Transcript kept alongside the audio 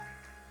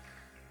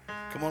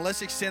Come on,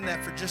 let's extend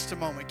that for just a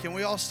moment. Can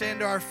we all stand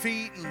to our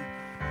feet and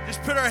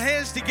just put our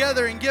hands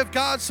together and give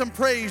God some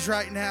praise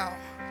right now?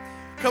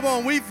 Come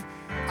on,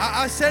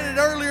 I said it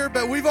earlier,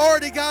 but we've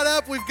already got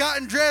up, we've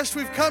gotten dressed,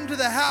 we've come to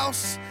the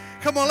house.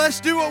 Come on, let's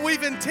do what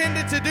we've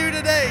intended to do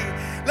today.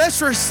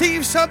 Let's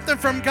receive something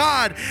from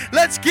God.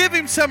 Let's give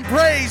Him some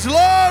praise.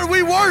 Lord,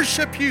 we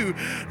worship You.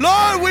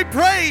 Lord, we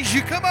praise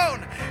You. Come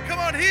on.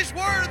 He's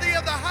worthy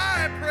of the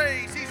high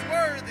praise. He's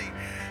worthy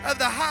of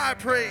the high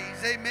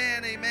praise.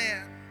 Amen,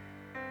 amen.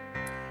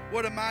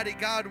 What a mighty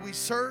God we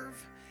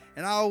serve.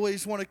 And I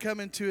always want to come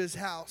into His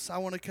house. I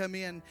want to come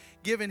in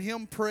giving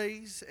Him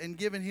praise and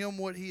giving Him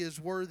what He is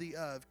worthy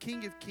of.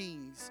 King of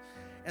kings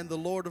and the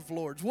Lord of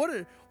lords.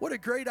 What a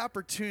great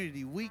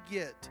opportunity we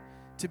get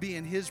to be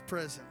in His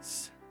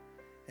presence.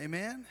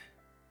 Amen?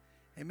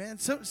 Amen.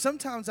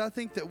 Sometimes I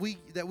think that we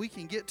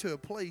can get to a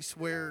place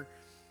where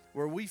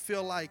we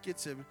feel like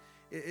it's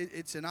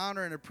an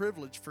honor and a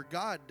privilege for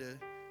God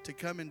to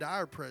come into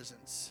our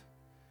presence.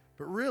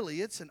 But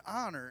really, it's an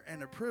honor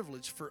and a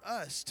privilege for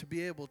us to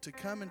be able to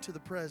come into the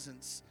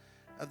presence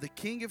of the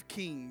King of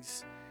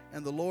Kings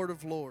and the Lord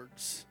of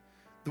Lords,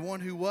 the one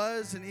who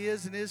was and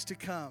is to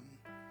come.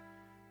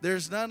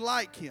 There's none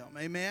like Him.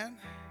 Amen?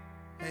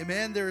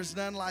 Amen. There is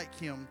none like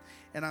Him.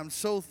 And I'm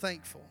so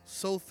thankful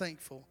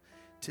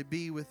to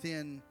be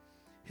within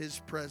His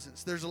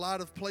presence. There's a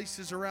lot of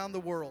places around the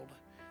world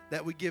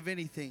that would give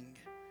anything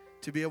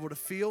to be able to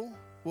feel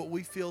what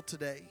we feel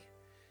today,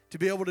 to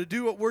be able to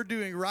do what we're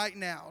doing right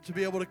now, to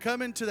be able to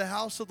come into the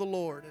house of the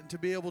Lord and to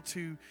be able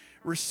to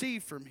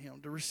receive from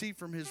Him, to receive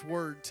from His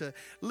word, to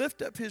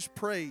lift up His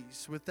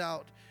praise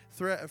without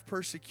threat of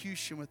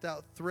persecution,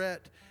 without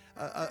threat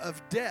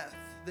of death.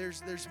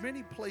 There's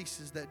many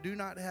places that do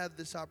not have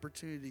this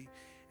opportunity,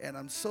 and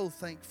I'm so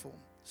thankful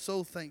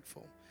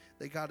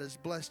that God has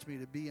blessed me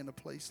to be in a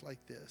place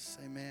like this.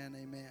 Amen,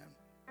 amen.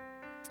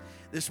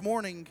 This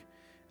morning,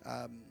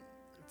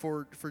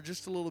 for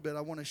just a little bit,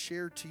 I want to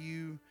share to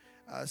you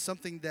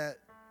something that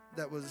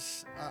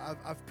was,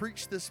 I've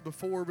preached this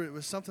before, but it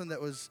was something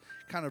that was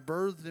kind of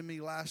birthed in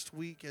me last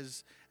week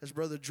as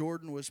Brother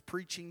Jordan was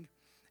preaching.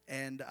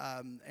 And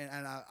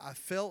I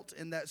felt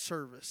in that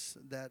service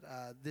that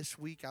this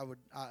week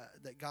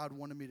that God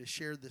wanted me to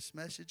share this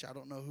message. I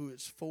don't know who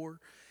it's for.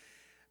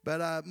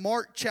 But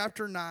Mark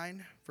chapter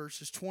 9,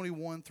 verses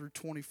 21 through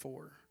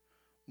 24.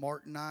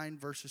 Mark 9,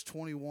 verses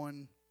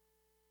 21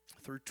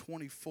 through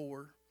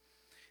 24.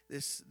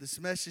 This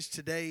message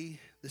today,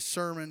 this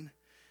sermon,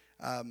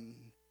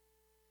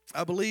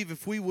 I believe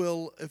if we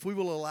will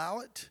allow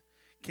it,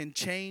 can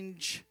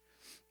change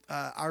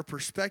our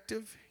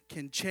perspective,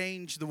 can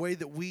change the way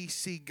that we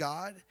see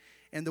God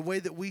and the way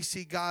that we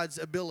see God's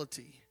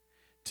ability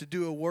to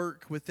do a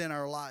work within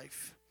our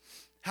life.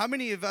 How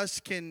many of us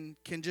can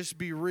just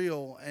be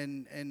real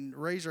and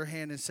raise our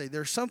hand and say,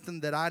 there's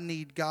something that I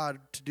need God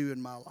to do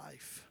in my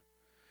life?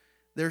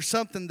 There's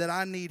something that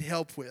I need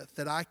help with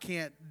that I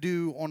can't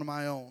do on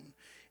my own,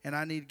 and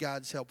I need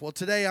God's help. Well,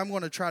 today I'm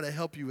going to try to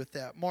help you with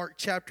that. Mark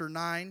chapter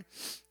 9,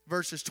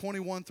 verses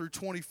 21 through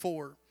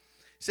 24.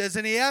 It says,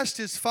 and he asked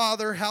his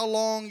father, how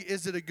long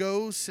is it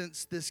ago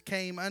since this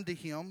came unto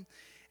him?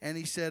 And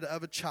he said,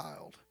 of a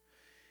child.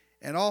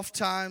 And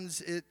ofttimes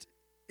it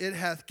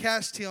hath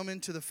cast him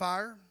into the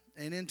fire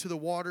and into the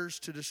waters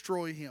to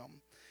destroy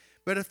him.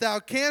 But if thou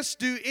canst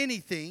do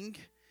anything,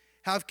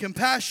 have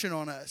compassion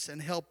on us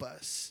and help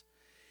us.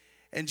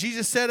 And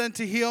Jesus said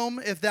unto him,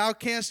 if thou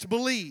canst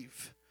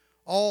believe,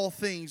 all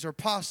things are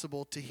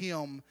possible to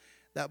him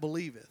that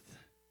believeth.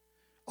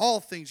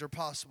 All things are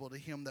possible to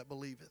him that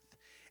believeth.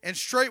 And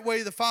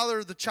straightway the father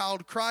of the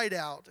child cried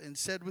out and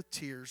said with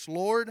tears,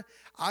 Lord,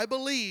 I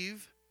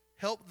believe,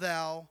 help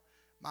thou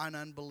mine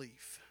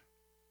unbelief.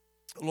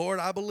 Lord,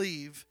 I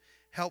believe,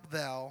 help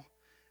thou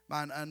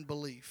mine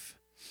unbelief.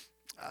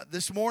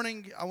 This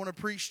morning, I want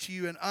to preach to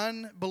you an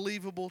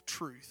unbelievable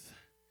truth.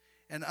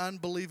 An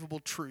unbelievable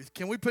truth.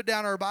 Can we put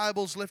down our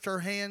Bibles, lift our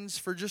hands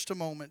for just a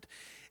moment,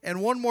 and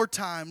one more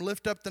time,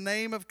 lift up the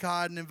name of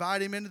God and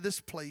invite Him into this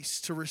place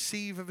to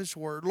receive of His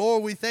word.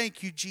 Lord, we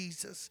thank You,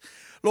 Jesus.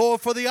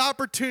 Lord, for the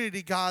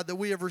opportunity, God, that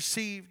we have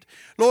received.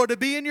 Lord, to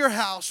be in Your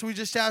house, we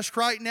just ask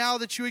right now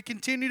that You would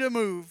continue to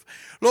move.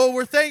 Lord,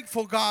 we're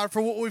thankful, God,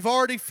 for what we've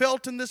already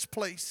felt in this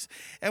place.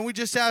 And we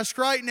just ask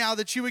right now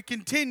that You would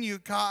continue,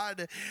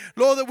 God.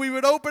 Lord, that we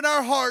would open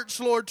our hearts,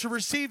 Lord, to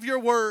receive Your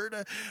word.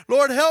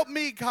 Lord, help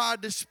me,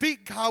 God, to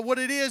speak, God, what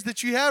it is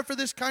that You have for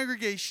this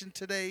congregation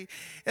today.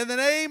 In the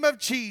name of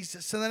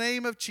Jesus, in the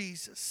name of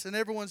Jesus. And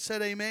everyone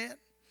said amen.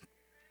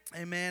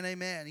 Amen,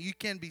 amen. You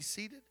can be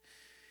seated.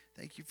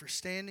 Thank you for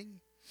standing.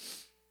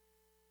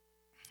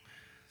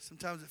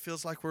 Sometimes it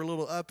feels like we're a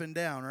little up and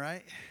down,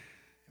 right?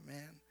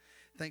 Amen.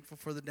 Thankful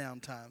for the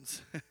down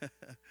times.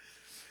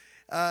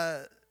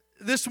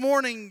 This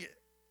morning,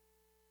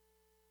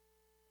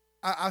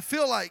 I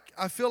feel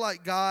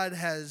like God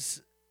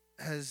has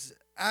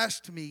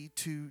asked me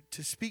to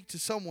speak to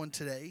someone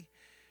today,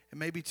 and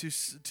maybe to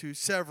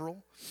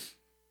several,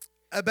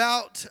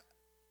 about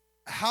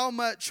how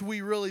much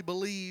we really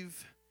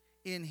believe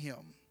in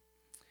Him.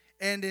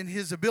 and in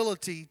His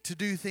ability to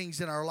do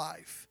things in our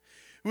life.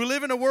 We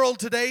live in a world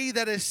today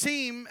that has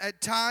seemed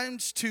at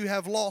times to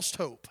have lost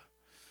hope.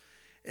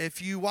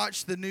 If you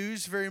watch the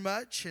news very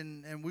much,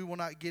 and we will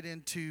not get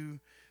into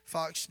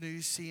Fox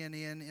News,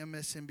 CNN,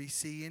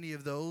 MSNBC, any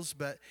of those,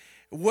 but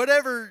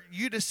whatever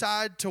you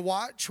decide to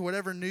watch,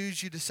 whatever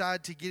news you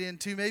decide to get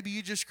into, maybe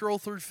you just scroll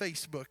through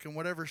Facebook and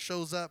whatever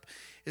shows up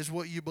is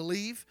what you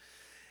believe.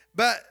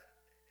 But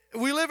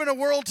we live in a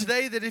world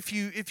today that if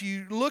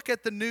you look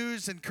at the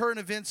news and current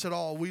events at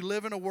all, we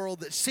live in a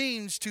world that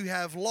seems to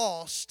have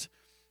lost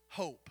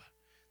hope.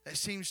 That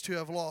seems to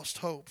have lost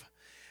hope.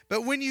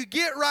 But when you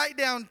get right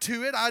down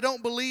to it, I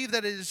don't believe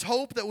that it is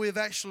hope that we have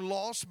actually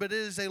lost, but it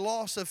is a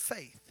loss of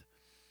faith.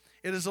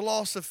 It is a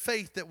loss of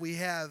faith that we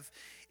have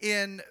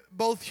in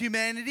both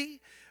humanity,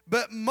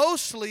 but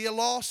mostly a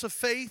loss of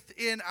faith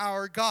in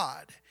our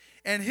God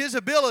and His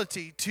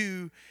ability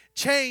to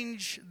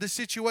change the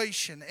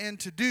situation and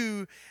to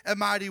do a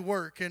mighty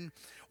work. And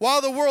while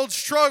the world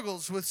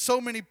struggles with so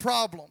many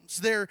problems,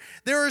 there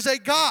is a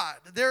God.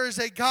 There is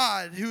a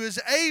God who is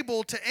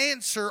able to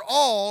answer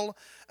all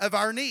of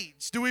our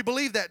needs. Do we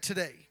believe that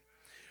today?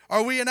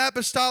 Are we an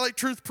apostolic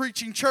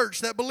truth-preaching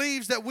church that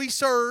believes that we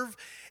serve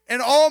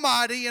an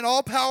almighty and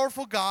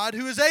all-powerful God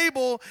who is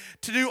able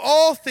to do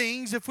all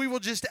things if we will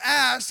just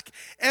ask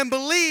and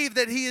believe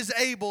that He is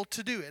able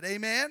to do it?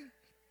 Amen?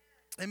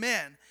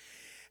 Amen.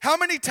 How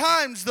many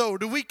times, though,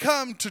 do we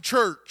come to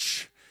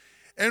church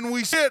and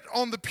we sit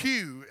on the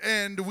pew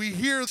and we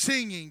hear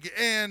singing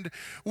and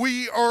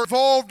we are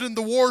involved in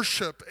the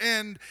worship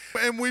and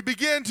we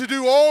begin to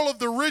do all of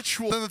the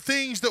rituals and the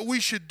things that we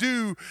should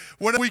do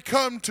when we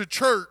come to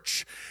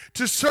church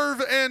to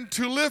serve and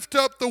to lift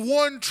up the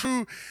one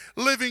true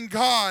living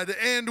God,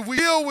 and we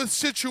deal with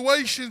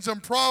situations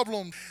and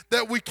problems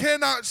that we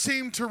cannot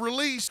seem to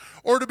release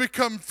or to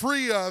become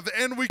free of,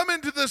 and we come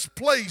into this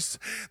place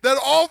that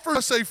offers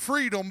us a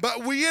freedom,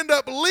 but we end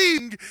up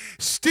leaving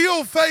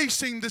still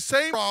facing the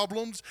same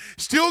problems,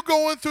 still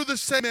going through the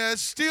same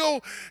mess,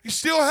 still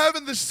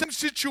having the same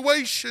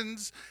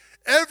situations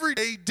every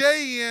day,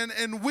 day in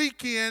and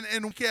week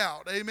week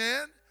out.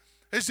 Amen?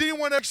 Has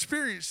anyone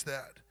experienced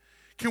that?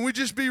 Can we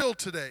just be real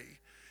today?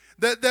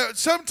 That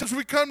sometimes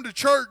we come to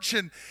church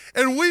and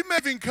we may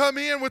even come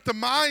in with the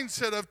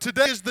mindset of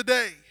today is the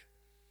day.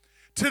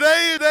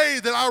 Today is the day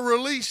that I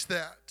release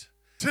that.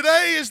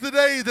 Today is the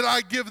day that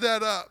I give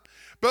that up.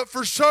 But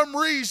for some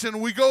reason,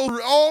 we go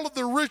through all of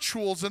the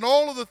rituals and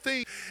all of the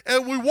things,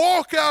 and we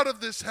walk out of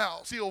this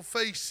house still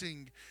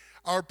facing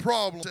our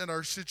problems and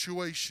our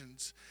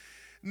situations.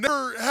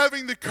 Never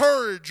having the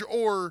courage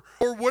or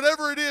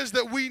whatever it is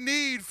that we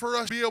need for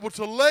us to be able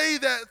to lay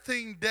that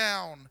thing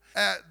down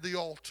at the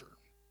altar.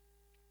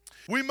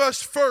 We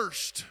must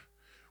first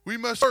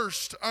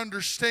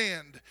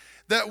understand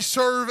that we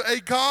serve a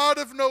God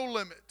of no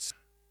limits.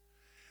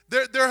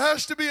 There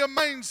has to be a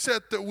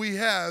mindset that we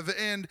have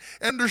and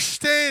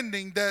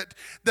understanding that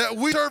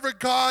we serve a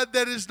God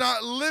that is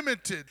not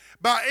limited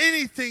by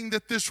anything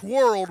that this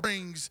world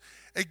brings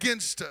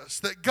against us.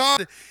 That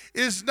God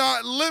is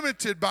not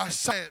limited by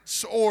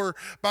science or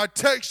by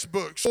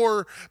textbooks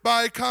or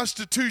by a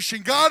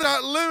constitution. God is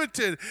not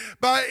limited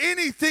by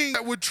anything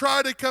that would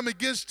try to come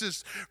against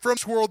us from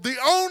this world. The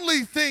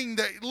only thing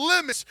that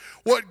limits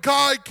what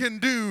God can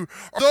do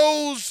are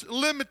those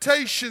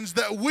limitations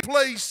that we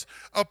place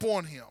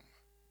upon Him.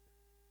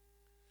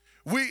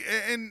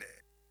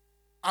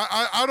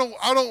 I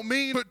don't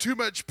mean put too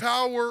much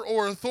power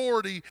or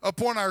authority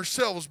upon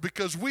ourselves,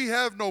 because we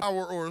have no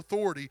power or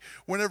authority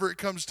whenever it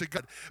comes to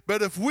God.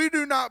 But if we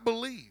do not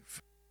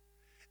believe,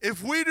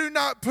 if we do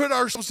not put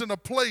ourselves in a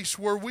place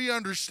where we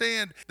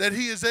understand that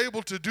He is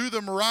able to do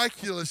the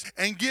miraculous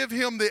and give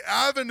Him the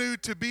avenue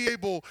to be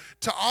able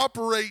to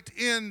operate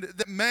in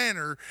that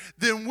manner,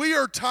 then we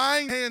are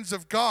tying the hands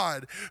of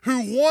God,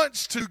 who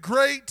wants to do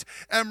great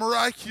and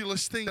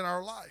miraculous things in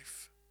our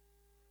life.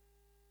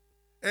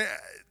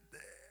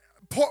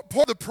 Part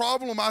of the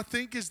problem, I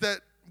think, is that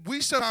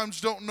we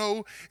sometimes don't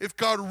know if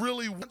God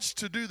really wants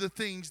to do the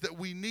things that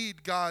we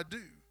need God to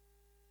do.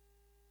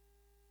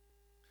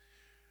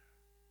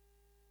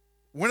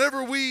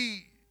 Whenever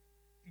we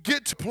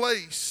get to a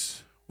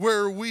place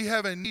where we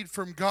have a need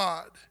from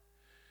God,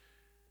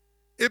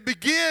 it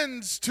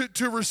begins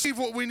to receive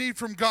what we need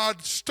from God,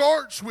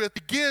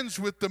 begins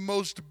with the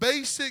most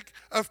basic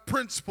of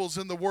principles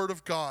in the Word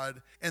of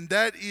God, and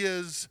that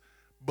is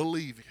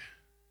believing.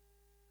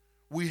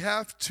 We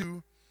have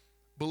to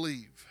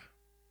believe.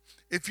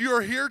 If you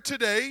are here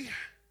today,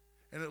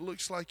 and it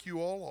looks like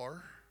you all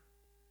are,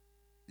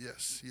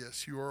 yes,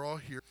 you are all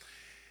here,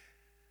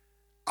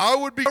 I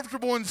would be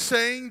comfortable in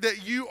saying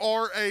that you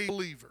are a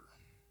believer,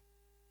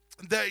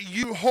 that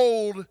you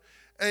hold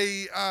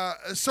a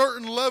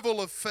certain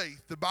level of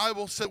faith. The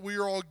Bible said we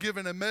are all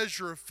given a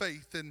measure of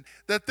faith, and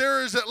that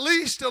there is at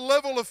least a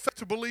level of faith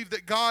to believe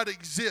that God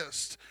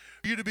exists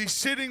for you to be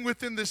sitting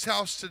within this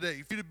house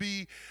today,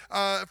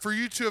 for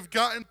you to have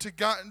gotten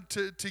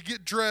to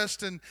get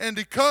dressed and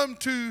to come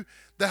to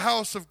the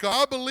house of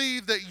God. I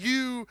believe that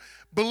you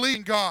believe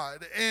in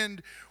God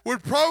and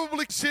would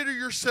probably consider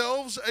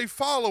yourselves a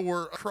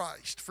follower of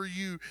Christ for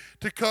you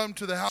to come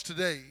to the house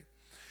today.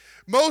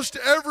 Most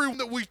everyone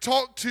that we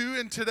talk to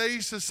in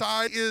today's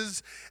society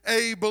is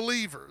a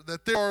believer.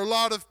 That there are a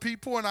lot of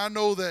people, and I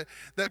know that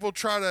will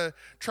try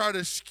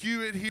to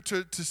skew it here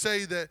to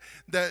say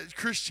that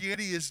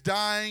Christianity is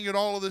dying and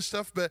all of this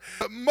stuff. But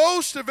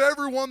most of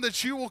everyone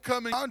that you will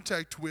come in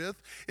contact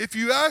with, if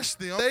you ask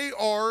them, they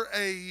are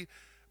a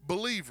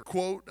believer.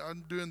 Quote,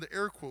 I'm doing the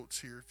air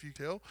quotes here, if you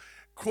tell.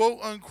 Quote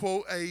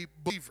unquote, a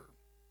believer.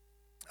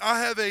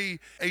 I have a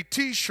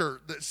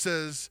t-shirt that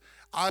says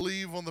I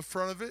believe on the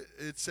front of it.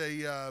 It's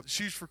a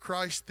Shoes for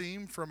Christ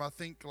theme from I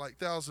think like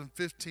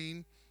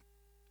 2015.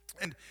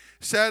 And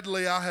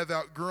sadly, I have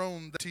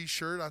outgrown the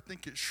t-shirt. I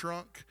think it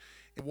shrunk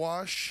in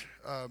wash.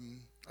 I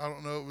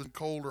don't know if it was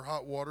cold or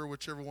hot water,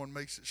 whichever one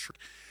makes it shrink.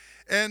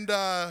 And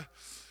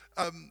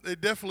it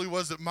definitely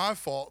wasn't my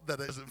fault that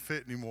it doesn't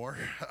fit anymore.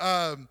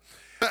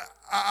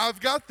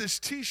 I've got this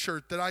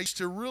t-shirt that I used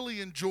to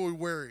really enjoy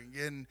wearing,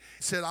 and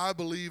it said I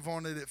believe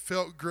on it. It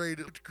felt great.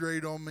 It looked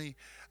great on me.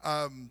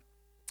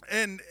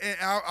 And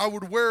I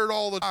would wear it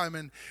all the time.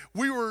 And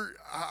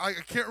I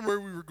can't remember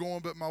where we were going,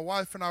 but my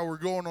wife and I were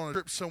going on a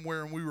trip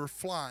somewhere, and we were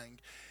flying.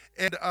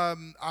 And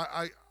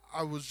I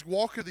was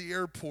walking to the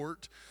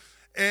airport,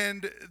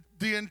 and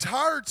the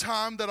entire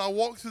time that I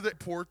walked through the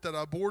airport, that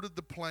I boarded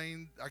the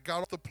plane, I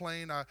got off the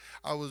plane,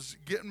 I was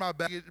getting my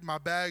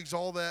bags,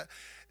 all that.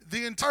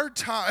 The entire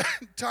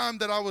time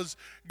that I was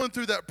going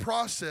through that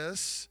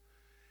process,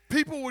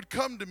 people would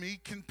come to me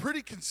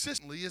pretty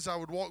consistently as I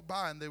would walk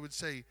by, and they would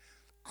say,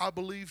 I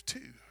believe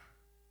too.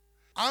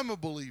 I'm a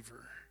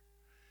believer.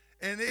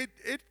 And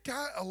it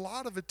got a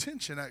lot of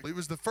attention, actually. It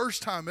was the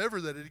first time ever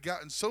that it had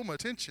gotten so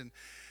much attention.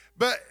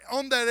 But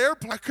on that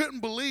airplane, I couldn't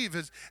believe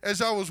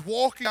as I was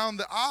walking down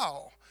the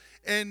aisle,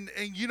 and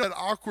you know that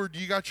awkward,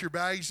 you got your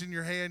bags in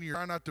your hand, you're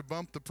trying not to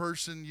bump the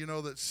person, you know,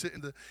 that's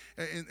sitting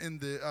in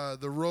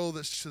the row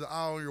that's to the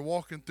aisle, you're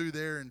walking through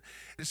there, and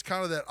it's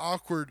kind of that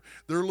awkward,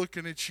 they're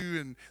looking at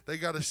you, and they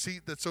got a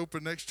seat that's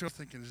open next to them,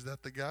 thinking, is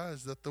that the guy?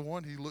 Is that the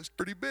one? He looks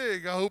pretty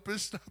big. I hope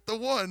it's not the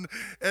one.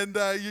 And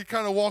you're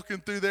kind of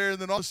walking through there, and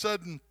then all of a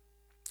sudden,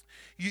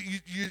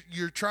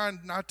 you're trying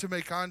not to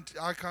make eye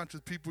contact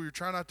with people. You're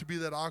trying not to be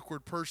that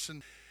awkward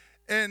person.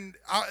 And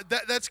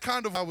that's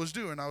kind of what I was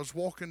doing. I was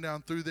walking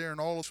down through there, and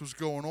all this was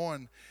going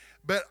on.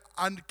 But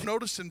I'm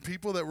noticing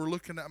people that were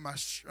looking at my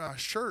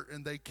shirt,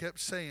 and they kept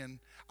saying,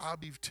 I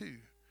believe too.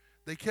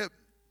 They kept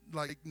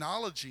like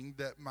acknowledging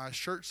that my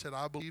shirt said,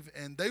 I believe.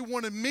 And they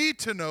wanted me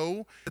to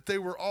know that they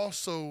were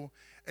also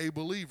a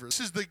believer. This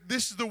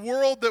is the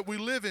world that we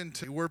live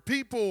into, where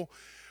people,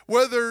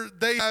 whether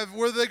they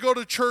go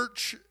to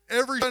church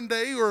every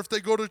Sunday or if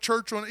they go to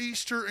church on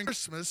Easter and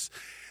Christmas,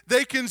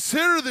 they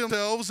consider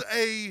themselves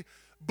a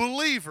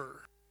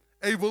believer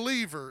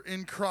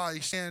in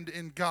Christ and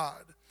in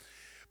God.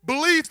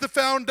 Belief, the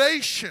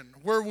foundation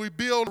where we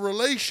build a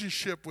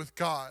relationship with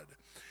God,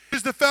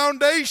 is the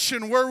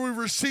foundation where we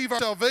receive our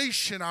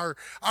salvation,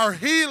 our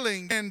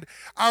healing, and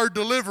our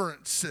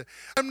deliverance.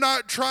 I'm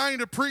not trying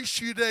to preach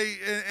to you today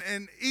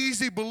an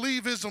easy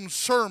believism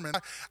sermon.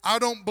 I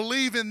don't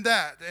believe in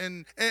that,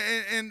 and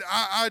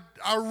I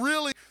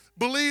really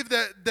believe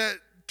that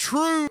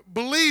true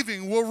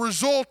believing will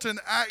result in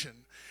action.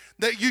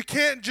 That you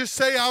can't just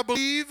say, I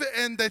believe,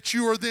 and that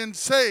you are then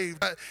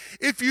saved.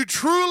 If you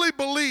truly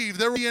believe,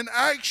 there will be an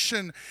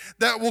action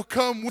that will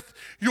come with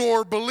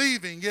your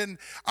believing. And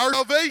our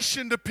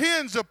salvation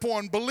depends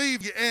upon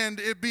believing and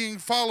it being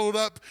followed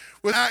up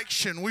with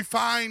action. We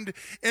find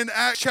in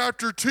Acts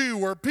chapter 2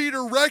 where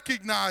Peter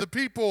recognized the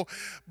people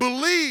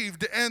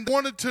believed and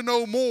wanted to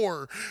know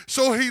more.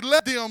 So he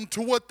led them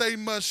to what they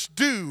must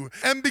do.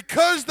 And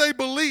because they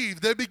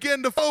believed, they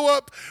began to follow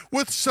up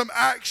with some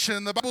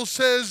action. The Bible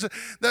says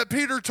that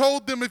Peter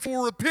told them, if you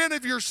will repent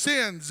of your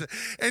sins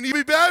and you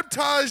be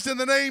baptized in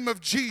the name of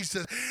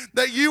Jesus,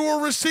 that you will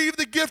receive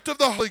the gift of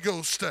the Holy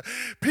Ghost.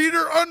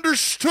 Peter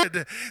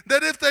understood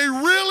that if they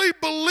really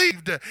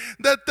believed,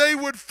 that they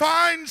would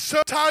find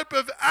some type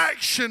of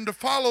action to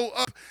follow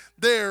up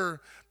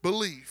their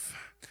belief.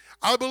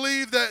 I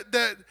believe that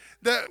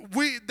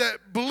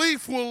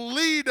belief will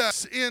lead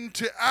us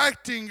into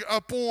acting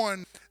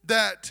upon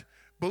that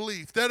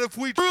belief. That if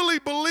we truly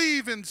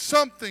believe in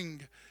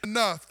something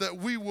enough, that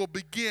we will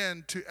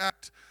begin to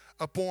act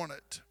upon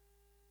it.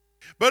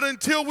 But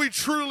until we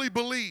truly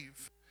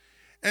believe,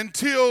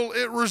 until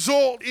it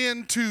results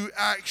into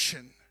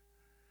action,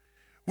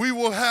 we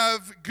will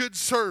have good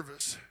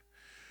service.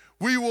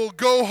 We will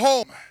go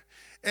home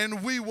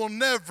and we will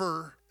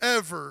never,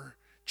 ever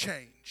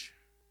change.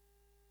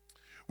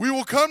 We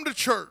will come to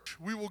church.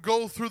 We will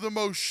go through the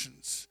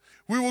motions.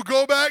 We will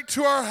go back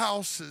to our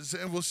houses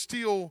and will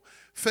still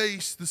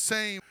face the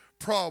same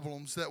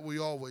problems that we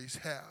always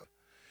have.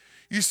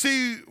 You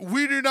see,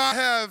 we do not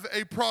have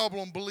a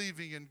problem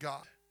believing in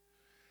God.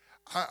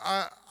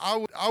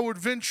 I would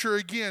venture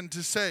again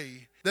to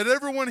say that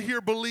everyone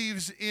here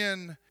believes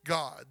in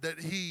God, that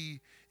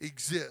He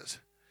exists.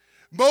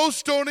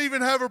 Most don't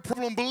even have a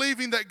problem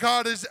believing that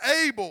God is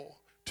able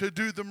to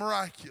do the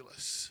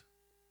miraculous.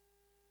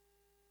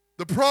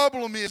 The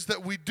problem is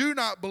that we do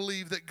not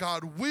believe that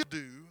God will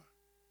do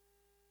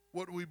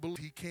what we believe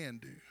He can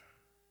do.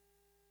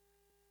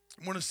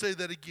 I'm going to say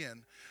that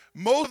again.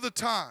 Most of the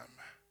time,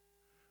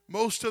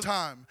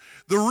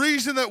 the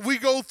reason that we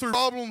go through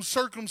problems,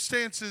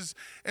 circumstances,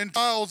 and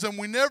trials, and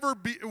we're never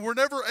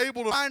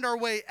able to find our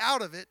way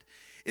out of it,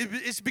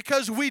 is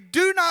because we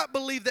do not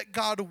believe that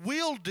God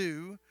will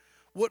do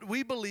what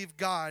we believe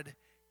God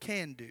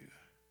can do.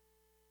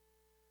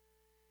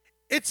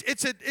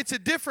 It's a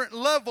different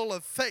level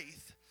of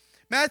faith.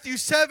 Matthew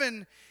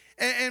 7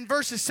 and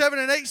verses 7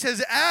 and 8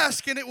 says,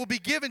 "Ask and it will be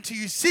given to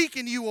you. Seek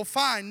and you will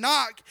find.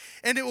 Knock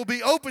and it will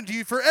be opened to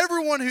you. For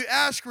everyone who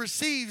asks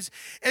receives,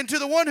 and to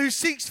the one who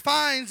seeks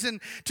finds,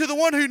 and to the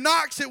one who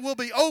knocks it will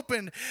be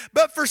opened."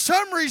 But for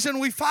some reason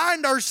we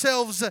find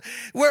ourselves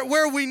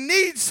where we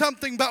need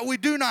something but we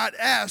do not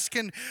ask,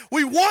 and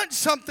we want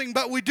something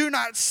but we do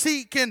not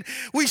seek, and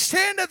we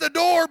stand at the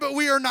door but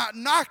we are not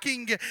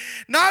knocking,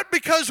 not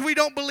because we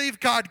don't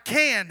believe God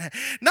can,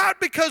 not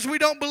because we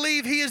don't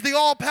believe He is the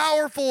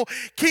all-powerful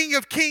King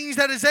of Kings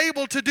that is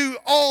able to do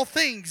all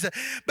things,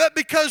 but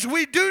because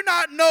we do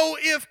not know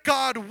if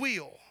God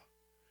will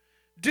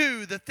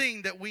do the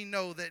thing that we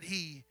know that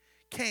He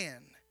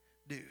can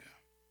do.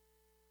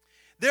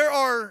 There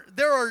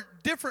are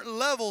different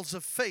levels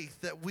of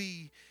faith that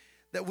we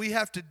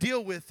have to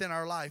deal with in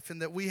our life,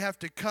 and that we have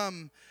to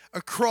come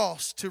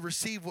across to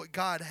receive what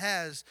God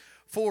has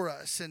for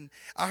us. And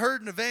I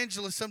heard an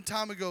evangelist some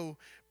time ago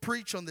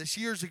preach on this.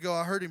 Years ago,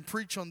 I heard him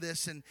preach on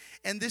this, and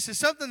this is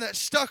something that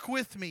stuck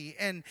with me,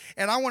 and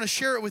I want to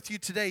share it with you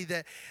today,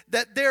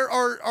 that there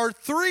are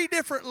three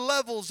different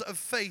levels of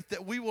faith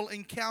that we will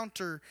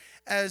encounter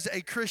as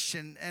a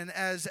Christian and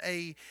as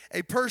a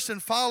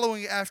person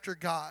following after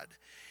God.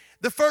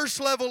 The first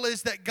level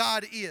is that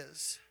God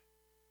is.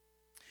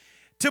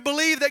 To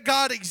believe that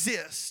God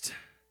exists.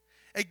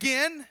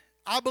 Again,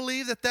 I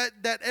believe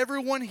that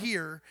everyone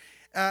here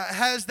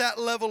has that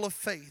level of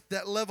faith,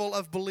 that level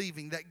of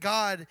believing that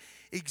God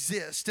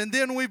exists. And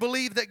then we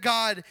believe that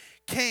God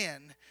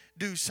can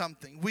do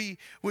something. We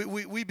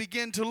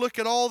begin to look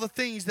at all the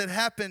things that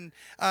happen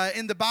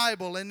in the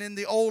Bible and in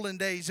the olden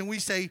days, and we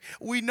say,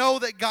 we know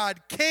that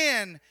God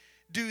can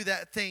do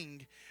that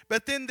thing.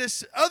 But then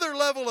this other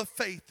level of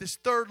faith, this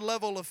third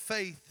level of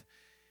faith,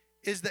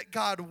 is that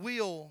God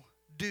will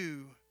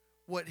do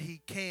what He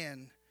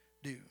can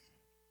do.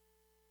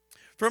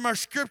 From our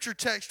scripture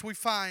text we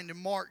find in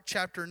Mark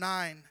chapter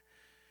 9,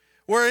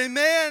 where a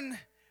man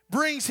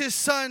brings his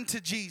son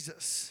to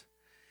Jesus.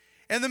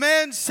 And the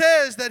man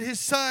says that his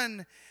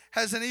son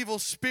has an evil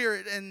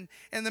spirit, and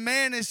the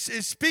man is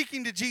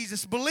speaking to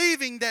Jesus,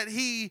 believing that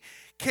He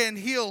can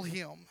heal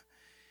him.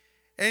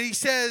 And he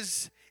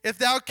says, "If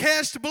thou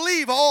canst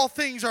believe, all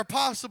things are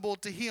possible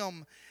to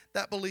him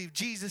that believe."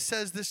 Jesus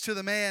says this to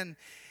the man,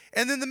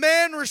 and then the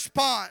man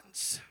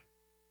responds.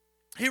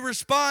 He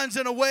responds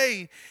in a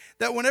way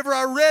that whenever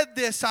I read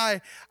this,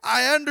 I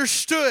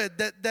understood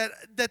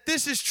that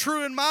this is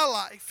true in my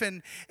life.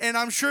 And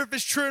I'm sure if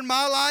it's true in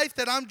my life,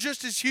 that I'm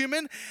just as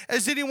human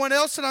as anyone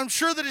else. And I'm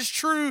sure that it's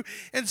true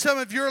in some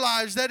of your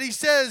lives. That he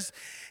says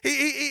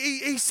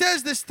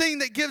this thing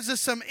that gives us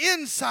some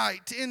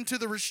insight into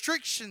the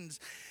restrictions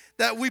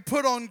that we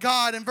put on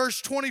God. In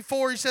verse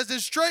 24, he says,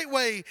 "And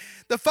straightway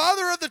the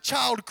father of the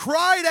child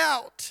cried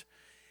out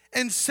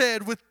and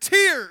said with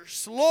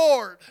tears,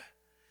 Lord,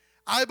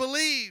 I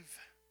believe.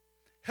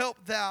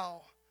 Help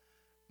thou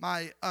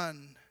my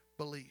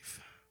unbelief."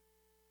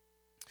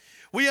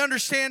 We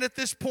understand at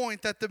this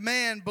point that the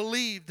man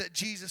believed that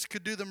Jesus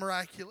could do the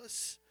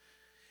miraculous.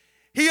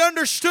 He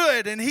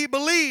understood and he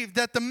believed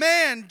that the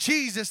man,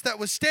 Jesus, that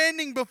was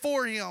standing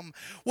before him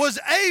was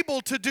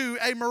able to do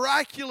a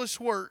miraculous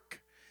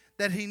work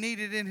that he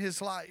needed in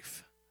his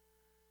life.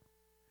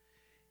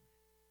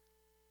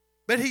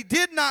 But he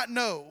did not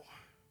know.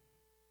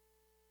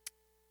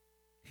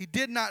 He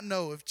did not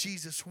know if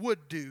Jesus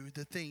would do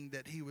the thing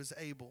that He was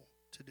able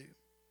to do.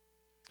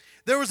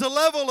 There was a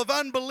level of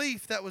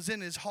unbelief that was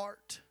in his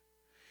heart.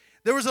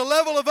 There was a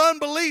level of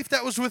unbelief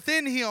that was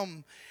within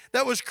him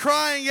that was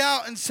crying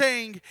out and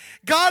saying,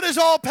 God is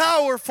all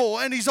powerful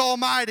and He's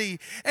almighty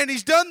and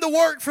He's done the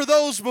work for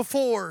those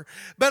before,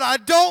 but I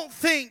don't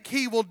think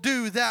He will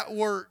do that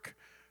work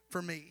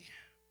for me.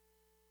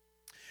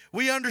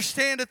 We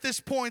understand at this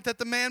point that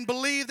the man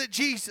believed that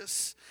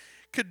Jesus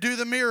could do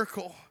the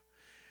miracle,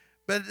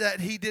 but that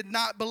he did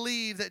not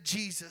believe that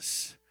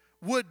Jesus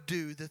would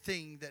do the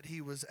thing that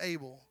He was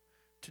able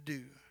to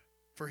do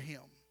for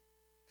him.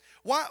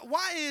 Why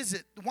is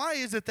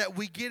it that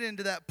we get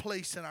into that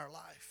place in our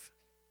life?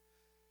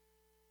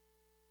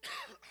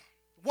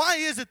 Why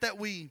is it that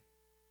we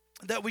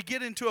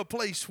get into a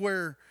place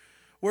where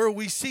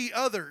we see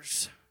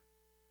others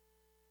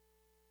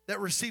that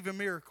receive a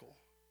miracle,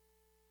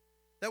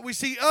 that we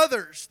see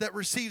others that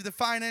receive the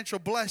financial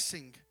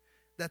blessing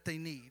that they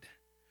need?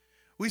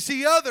 We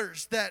see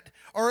others that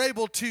are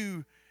able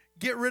to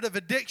get rid of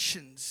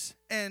addictions,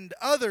 and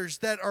others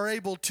that are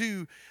able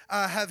to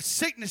have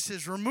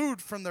sicknesses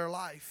removed from their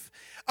life.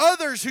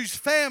 Others whose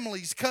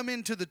families come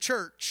into the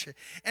church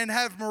and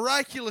have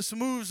miraculous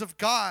moves of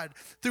God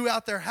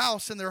throughout their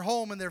house and their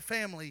home and their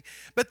family.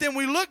 But then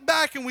we look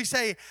back and we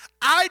say,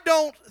 I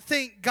don't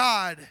think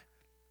God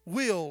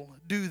will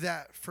do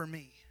that for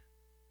me.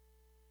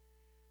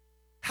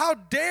 How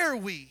dare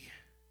we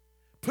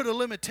put a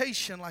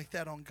limitation like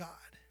that on God?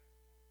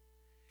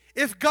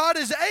 If God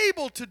is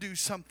able to do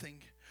something,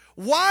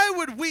 why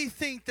would we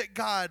think that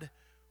God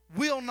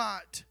will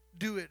not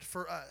do it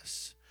for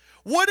us?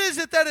 What is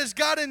it that has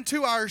got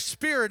into our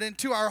spirit,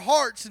 into our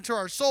hearts, into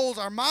our souls,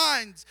 our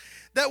minds,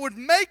 that would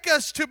make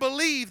us to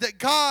believe that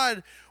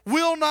God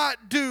will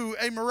not do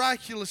a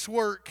miraculous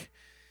work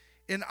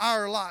in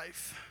our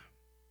life?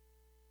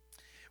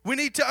 We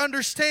need to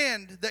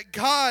understand that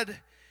God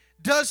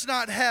does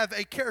not have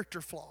a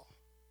character flaw.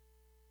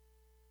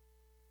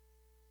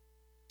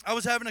 I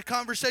was having a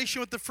conversation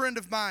with a friend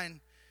of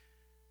mine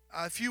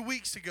a few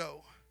weeks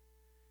ago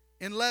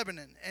in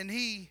Lebanon, and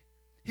he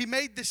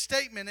made this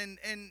statement,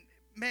 and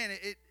man,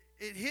 it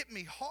hit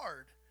me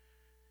hard.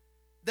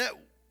 That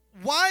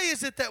why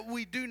is it that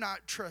we do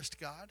not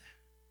trust God?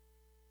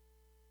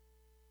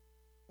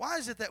 Why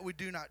is it that we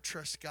do not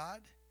trust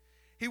God?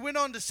 He went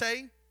on to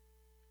say,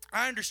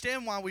 I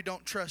understand why we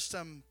don't trust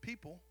some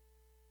people.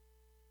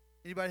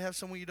 Anybody have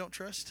someone you don't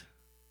trust?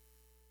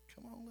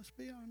 Come on, let's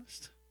be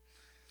honest.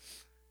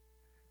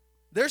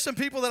 There's some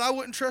people that I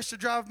wouldn't trust to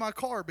drive my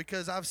car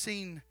because I've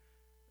seen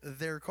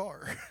their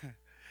car.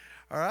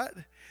 All right?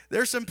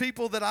 There's some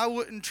people that I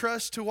wouldn't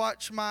trust to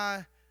watch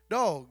my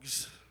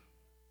dogs.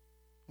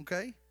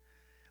 Okay?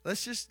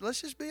 Let's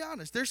just be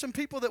honest. There's some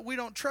people that we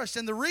don't trust,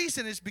 and the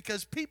reason is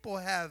because people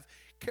have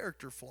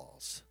character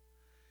flaws.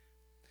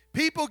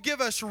 People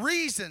give us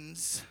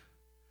reasons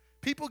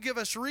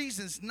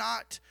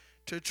not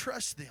to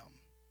trust them.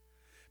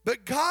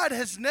 But God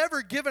has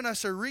never given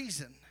us a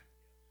reason,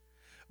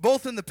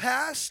 both in the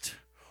past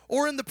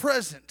or in the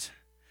present,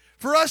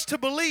 for us to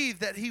believe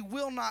that He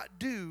will not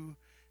do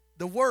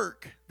the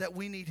work that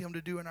we need Him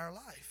to do in our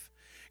life.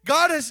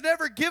 God has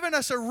never given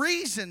us a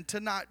reason to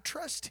not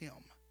trust Him.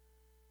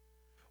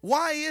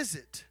 Why is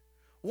it?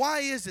 Why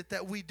is it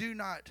that we do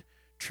not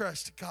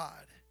trust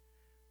God?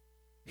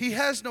 He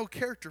has no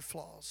character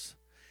flaws.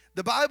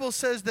 The Bible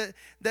says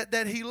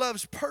that He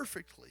loves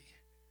perfectly,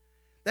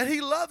 that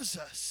He loves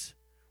us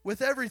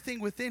with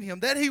everything within Him,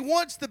 that He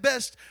wants the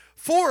best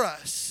for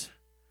us.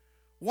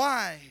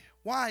 Why?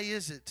 Why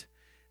is it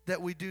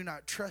that we do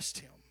not trust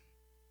Him?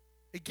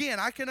 Again,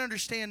 I can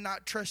understand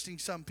not trusting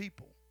some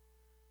people.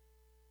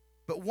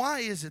 But why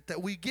is it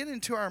that we get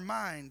into our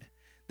mind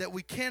that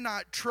we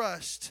cannot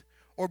trust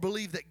or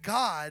believe that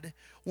God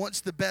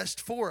wants the best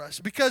for us?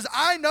 Because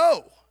I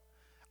know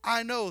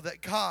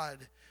that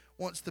God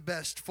wants the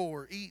best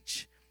for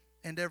each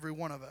and every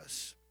one of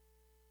us.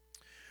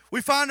 We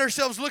find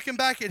ourselves looking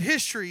back at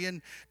history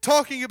and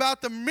talking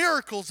about the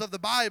miracles of the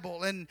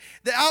Bible and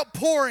the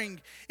outpouring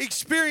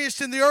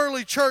experienced in the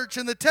early church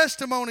and the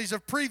testimonies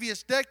of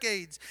previous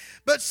decades.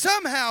 But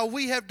somehow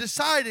we have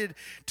decided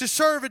to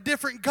serve a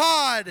different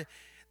God,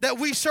 that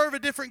we serve a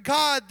different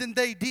God than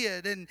they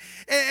did.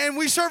 And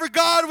we serve a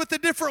God with a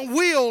different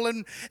will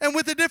and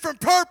with a different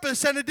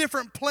purpose and a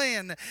different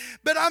plan.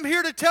 But I'm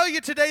here to tell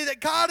you today that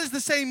God is the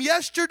same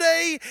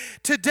yesterday,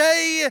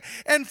 today,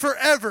 and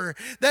forever.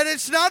 That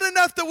it's not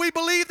enough that we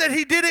believe that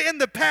He did it in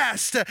the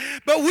past,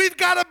 but we've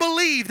got to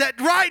believe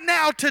that right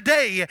now,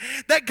 today,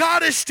 that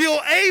God is still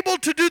able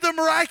to do the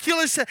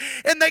miraculous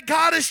and that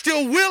God is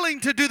still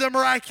willing to do the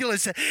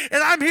miraculous. And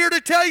I'm here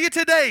to tell you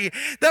today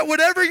that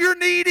whatever your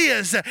need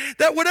is,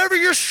 that whatever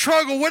your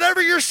struggle,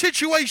 whatever your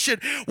situation,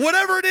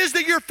 whatever it is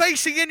that you're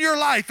facing in your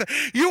life,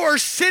 you are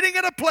sitting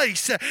in a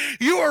place,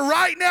 you are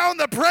right now in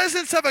the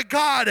presence of a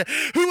God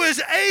who is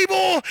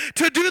able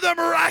to do the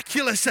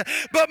miraculous.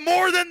 But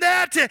more than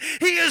that,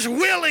 He is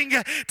willing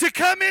to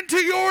come into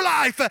your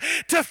life,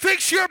 to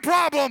fix your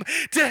problem,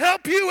 to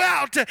help you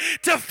out,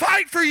 to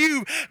fight for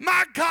you.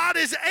 My God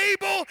is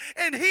able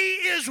and He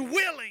is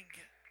willing.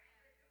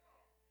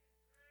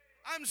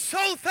 I'm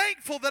so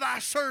thankful that I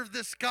serve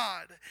this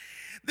God.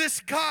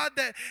 This God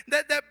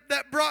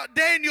that brought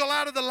Daniel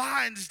out of the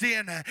lion's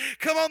den.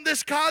 Come on,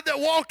 this God that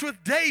walked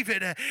with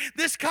David.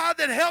 This God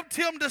that helped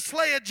him to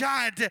slay a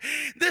giant.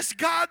 This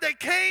God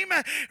that came,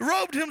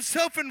 robed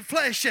Himself in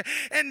flesh,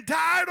 and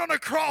died on a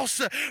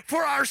cross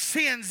for our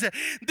sins.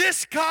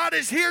 This God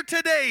is here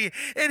today,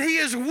 and He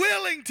is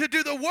willing to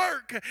do the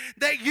work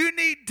that you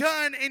need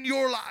done in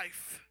your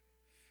life.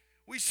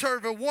 We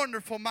serve a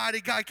wonderful,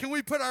 mighty God. Can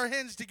we put our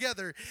hands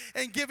together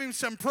and give Him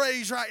some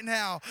praise right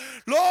now?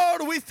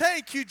 Lord, we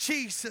thank You,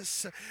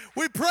 Jesus.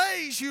 We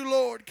praise You,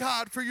 Lord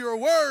God, for You're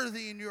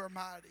worthy and You're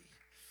mighty.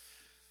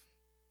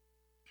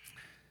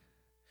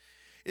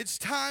 It's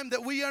time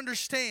that we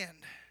understand,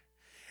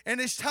 and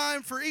it's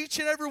time for each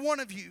and every one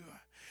of you,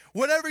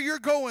 whatever you're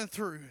going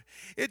through,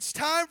 it's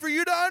time for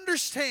you to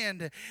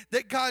understand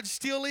that God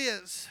still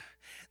is.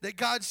 that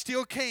God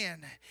still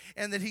can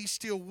and that He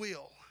still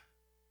will.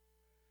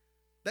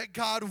 That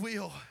God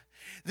will.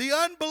 The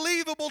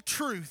unbelievable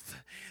truth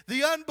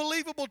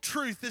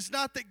is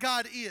not that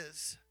God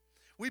is.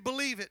 We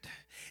believe it.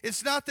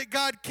 It's not that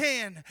God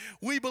can.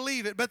 We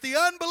believe it. But the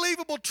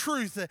unbelievable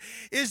truth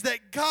is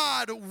that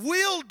God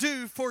will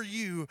do for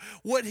you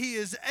what He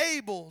is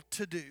able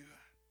to do.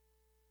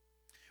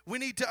 We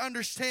need to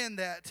understand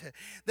that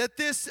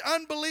this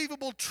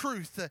unbelievable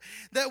truth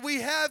that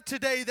we have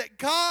today, that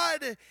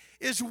God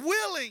is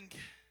willing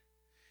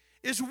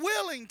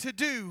to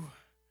do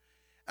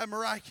a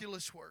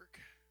miraculous work.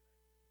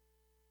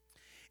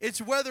 It's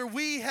whether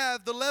we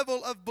have the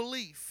level of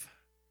belief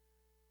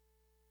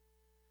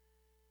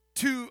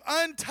to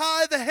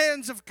untie the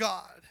hands of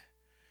God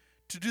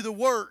to do the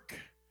work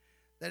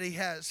that He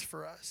has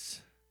for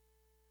us.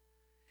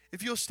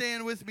 If you'll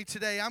stand with me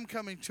today, I'm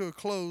coming to a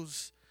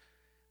close.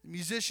 The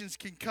musicians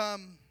can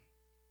come.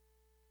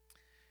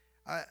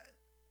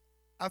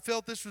 I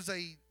felt this was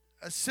a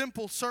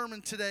simple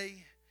sermon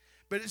today,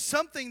 but it's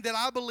something that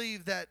I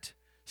believe that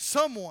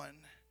someone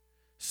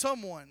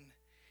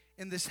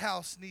in this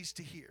house needs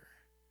to hear.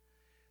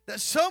 That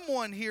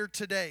someone here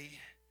today,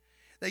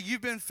 that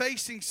you've been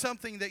facing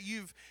something that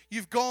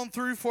you've gone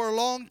through for a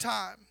long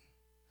time.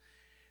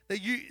 That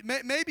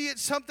maybe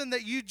it's something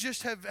that you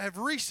just have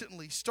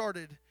recently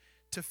started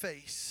to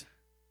face.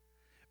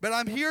 But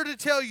I'm here to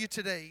tell you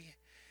today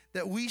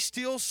that we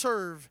still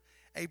serve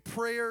a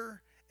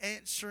prayer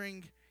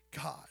answering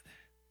God.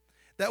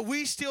 That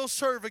we still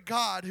serve a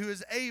God who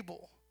is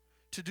able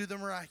to do the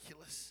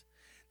miraculous.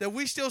 That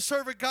we still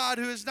serve a God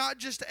who is not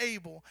just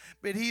able,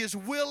 but He is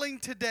willing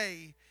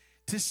today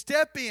to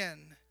step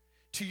in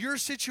to your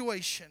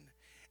situation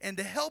and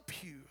to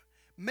help you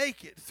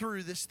make it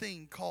through this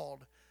thing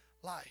called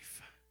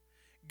life.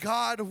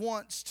 God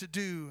wants to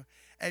do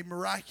a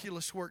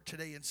miraculous work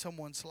today in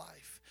someone's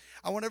life.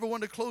 I want everyone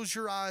to close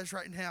your eyes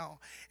right now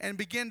and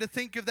begin to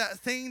think of that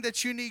thing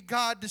that you need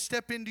God to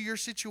step into your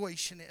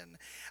situation in.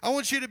 I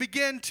want you to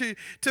begin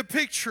to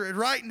picture it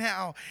right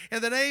now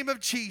in the name of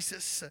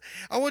Jesus.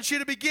 I want you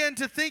to begin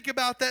to think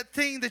about that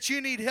thing that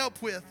you need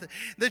help with,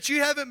 that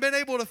you haven't been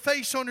able to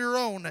face on your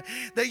own,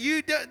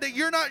 that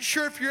you're not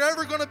sure if you're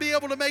ever going to be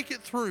able to make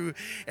it through.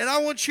 And I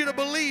want you to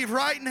believe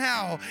right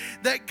now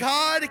that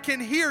God can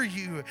hear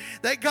you,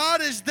 that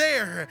God is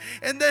there,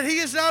 and that He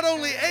is not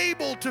only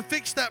able to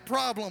fix that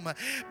problem,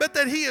 but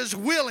that He is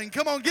willing.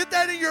 Come on, get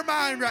that in your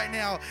mind right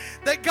now.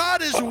 That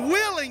God is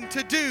willing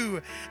to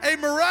do a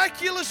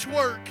miraculous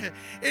work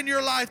in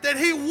your life. That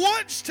He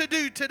wants to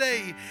do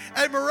today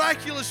a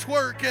miraculous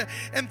work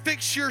and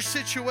fix your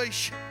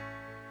situation.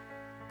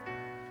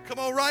 Come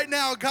on, right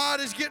now,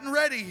 God is getting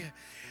ready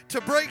to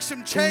break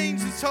some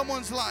chains in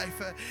someone's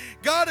life.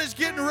 God is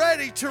getting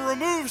ready to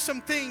remove some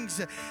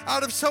things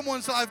out of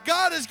someone's life.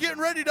 God is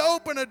getting ready to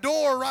open a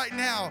door right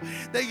now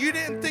that you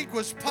didn't think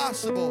was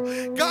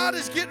possible. God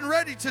is getting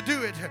ready to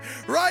do it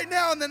right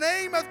now in the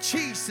name of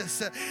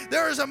Jesus.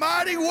 There is a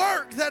mighty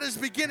work that is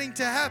beginning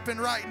to happen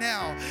right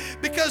now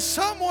because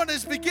someone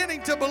is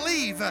beginning to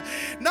believe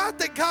not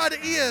that God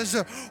is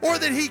or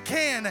that He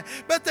can,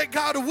 but that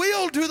God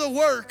will do the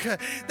work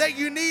that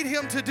you need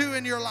Him to do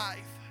in your life.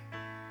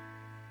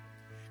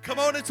 Come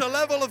on, it's a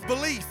level of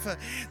belief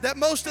that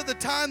most of the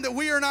time that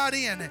we are not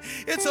in.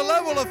 It's a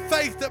level of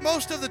faith that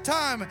most of the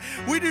time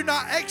we do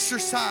not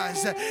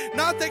exercise.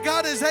 Not that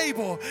God is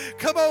able,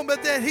 come on,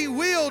 but that He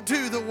will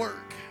do the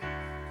work.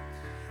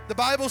 The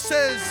Bible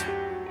says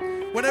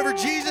whenever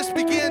Jesus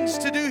begins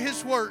to do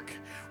His work,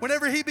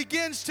 whenever He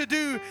begins to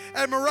do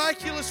a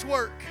miraculous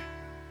work,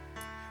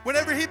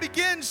 whenever He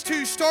begins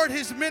to start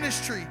His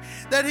ministry,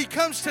 that He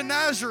comes to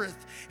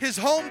Nazareth, His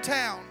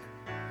hometown,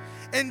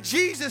 and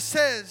Jesus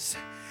says,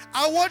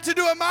 I want to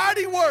do a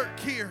mighty work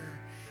here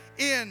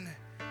in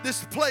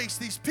this place,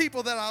 these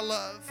people that I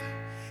love.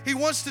 He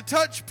wants to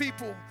touch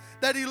people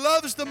that He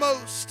loves the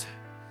most.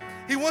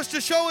 He wants to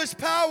show His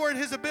power and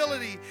His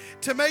ability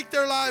to make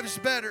their lives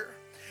better.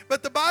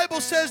 But the Bible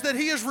says that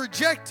He is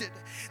rejected,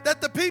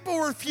 that the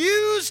people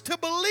refuse to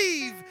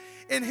believe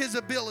in His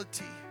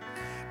ability.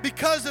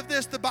 Because of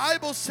this, the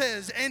Bible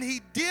says, and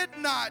He did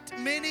not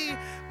many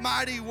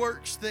mighty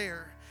works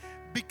there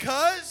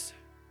because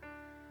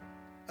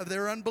of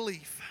their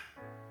unbelief.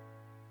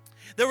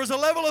 There was a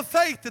level of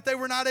faith that they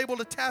were not able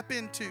to tap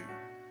into.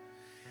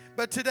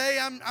 But today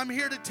I'm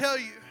here to tell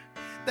you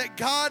that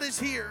God is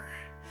here.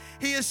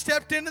 He has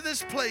stepped into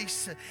this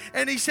place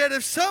and He said,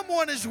 if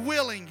someone is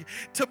willing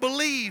to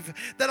believe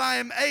that I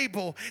am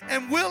able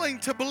and willing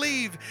to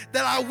believe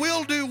that I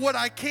will do what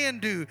I can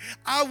do,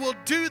 I will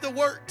do the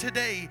work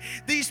today.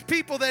 These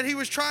people that He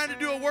was trying to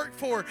do a work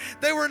for,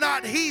 they were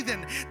not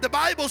heathen. The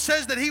Bible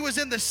says that He was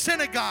in the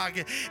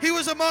synagogue. He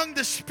was among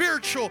the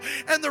spiritual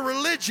and the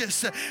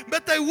religious,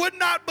 but they would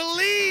not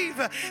believe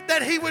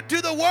that He would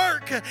do the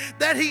work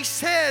that He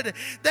said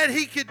that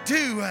He could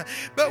do.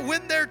 But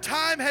when their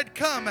time had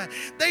come,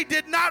 they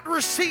did not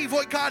receive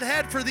what God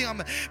had for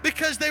them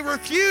because they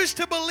refused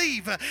to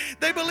believe.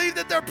 They believed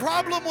that their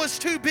problem was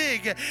too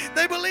big.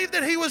 They believed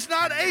that He was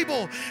not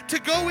able to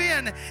go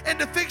in and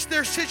to fix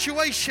their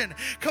situation.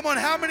 Come on,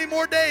 how many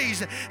more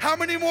days? How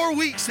many more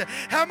weeks?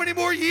 How many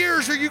more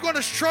years are you going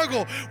to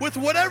struggle with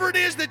whatever it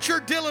is that you're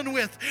dealing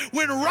with,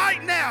 when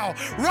right now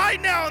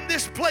in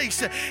this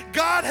place,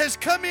 God has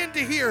come into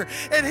here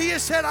and He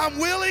has said, I'm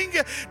willing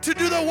to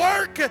do the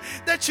work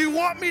that you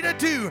want me to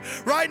do.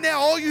 Right now,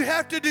 all you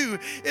have to do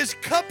is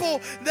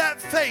couple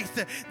that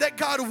faith that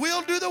God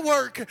will do the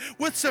work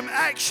with some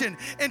action,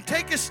 and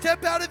take a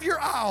step out of your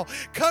aisle.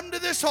 Come to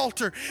this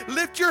altar,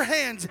 lift your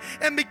hands,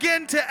 and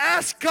begin to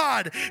ask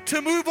God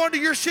to move onto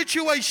your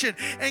situation,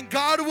 and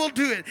God will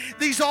do it.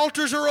 These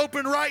altars are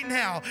open right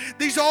now.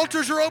 These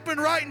altars are open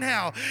right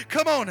now.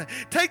 Come on,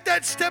 take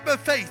that step of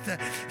faith.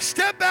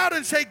 Step out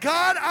and say,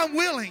 God, I'm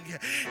willing.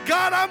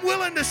 God, I'm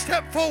willing to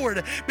step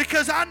forward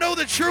because I know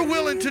that you're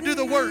willing to do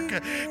the work.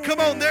 Come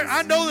on,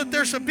 I know that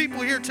there's some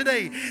people here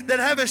today that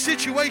have a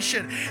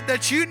situation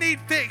that you need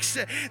fixed,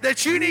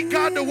 that you need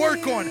God to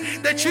work on,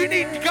 that you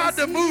need God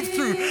to move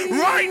through.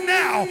 Right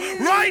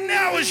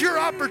now is your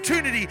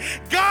opportunity.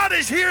 God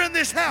is here in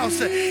this house.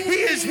 He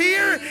is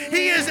here,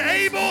 He is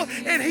able,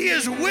 and He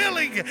is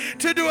willing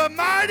to do a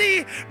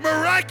mighty,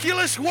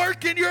 miraculous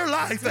work in your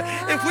life.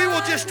 If we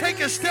will just take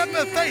a step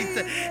of faith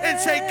and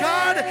say,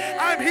 God,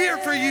 I'm here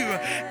for you.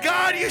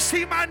 God, you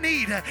see my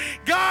need.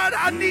 God,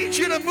 I need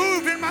you to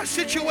move in my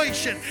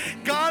situation.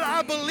 God,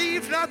 I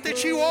believe not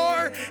that you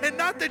are and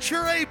not that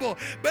you're able,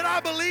 but I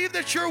believe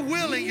that you're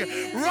willing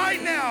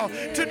right now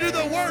to do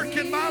the work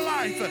in my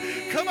life.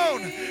 Come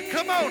on,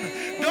 come on.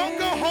 Don't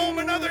go home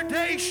another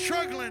day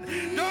struggling.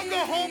 Don't go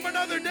home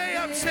another day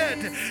upset.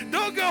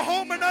 Don't go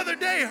home another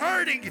day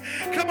hurting.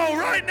 Come on,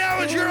 right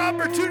now is your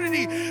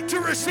opportunity to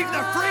receive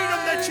the freedom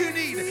that you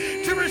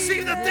need, to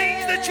receive the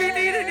things that you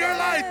need in your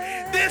life.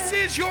 This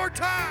is your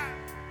time.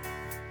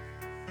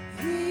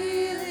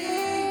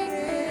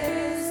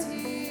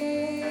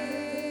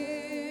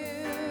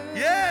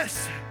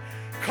 Yes.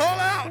 Call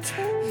out.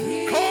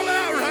 Call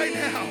out right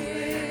now.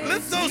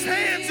 Lift those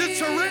hands and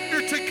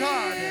surrender to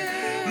God.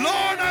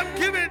 Lord, I'm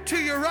giving it to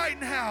you right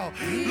now.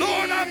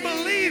 Lord, I'm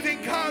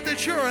believing, God,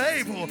 that you're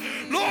able.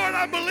 Lord,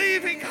 I'm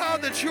believing,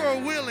 God, that you're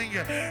willing.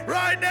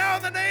 Right now,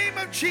 in the name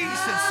of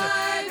Jesus.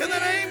 In the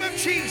name of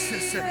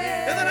Jesus. In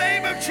the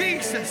name of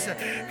Jesus.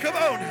 Come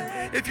on.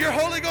 If you're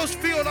Holy Ghost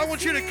filled, I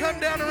want you to come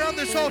down around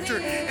this altar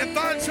and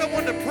find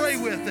someone to pray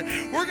with.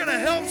 We're going to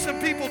help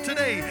some people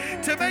today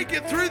to make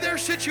it through their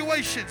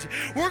situations.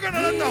 We're going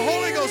to let the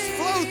Holy Ghost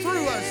flow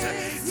through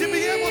us to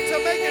be able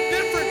to make a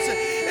difference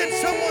in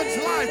someone's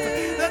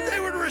life, that they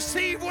would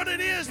receive what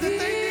it is that